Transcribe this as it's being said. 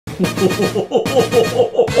Prime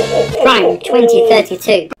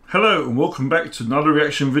 2032. Hello and welcome back to another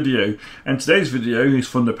reaction video, and today's video is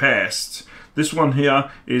from the past. This one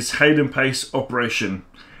here is Hale and Pace Operation.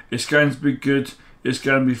 It's going to be good, it's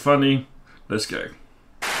going to be funny. Let's go.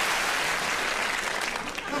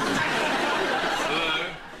 Hello,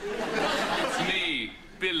 it's me,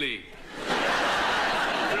 Billy.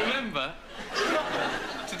 Remember,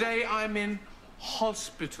 today I'm in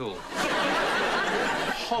hospital.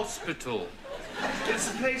 Hospital.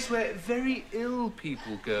 It's a place where very ill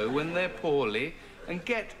people go when they're poorly and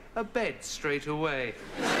get a bed straight away.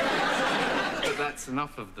 But that's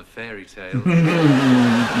enough of the fairy tales.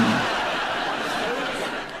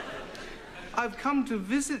 I've come to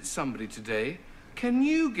visit somebody today. Can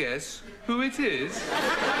you guess who it is?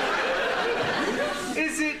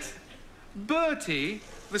 Is it Bertie,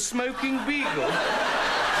 the smoking beagle?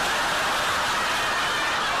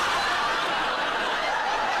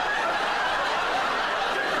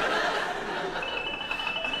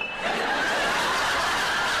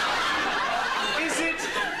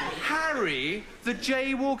 The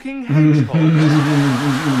jaywalking hedgehog? No,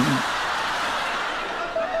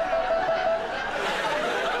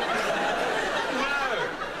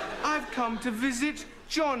 I've come to visit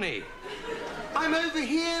Johnny. I'm over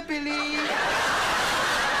here, Billy.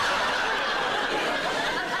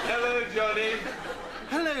 Hello, Johnny.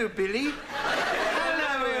 Hello, Billy.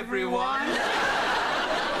 Hello, everyone.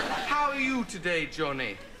 How are you today,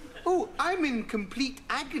 Johnny? Oh, I'm in complete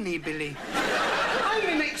agony, Billy. I'm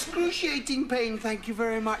in excruciating pain, thank you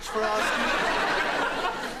very much for asking.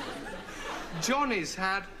 Johnny's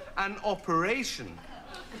had an operation.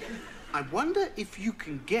 I wonder if you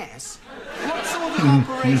can guess what sort of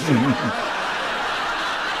operation.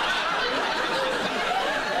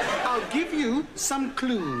 I'll give you some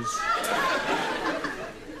clues.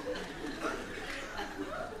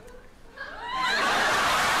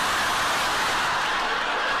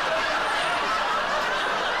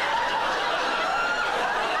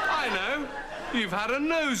 You've had a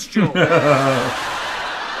nose job. No,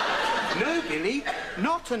 Billy,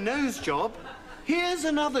 not a nose job. Here's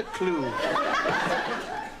another clue.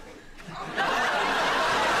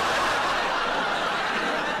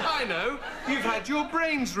 I know. You've had your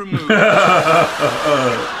brains removed.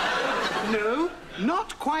 No,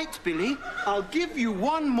 not quite, Billy. I'll give you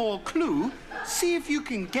one more clue. See if you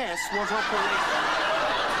can guess what operation.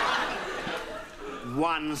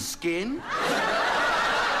 One skin.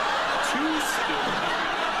 Two skin.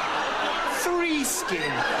 Three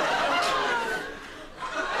skin.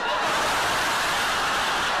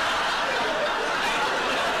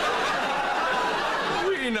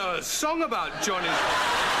 We know a song about Johnny.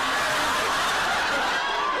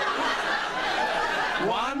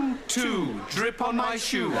 1, 2, drip on my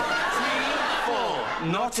shoe. 3, 4,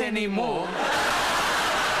 not anymore.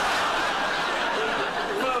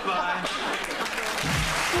 Bye-bye.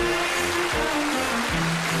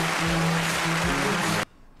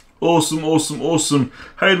 Awesome, awesome, awesome.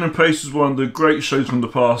 Hale and Pace was one of the great shows from the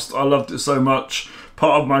past. I loved it so much.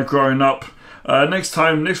 Part of my growing up. Next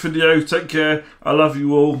time, next video, take care. I love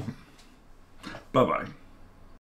you all. Bye-bye.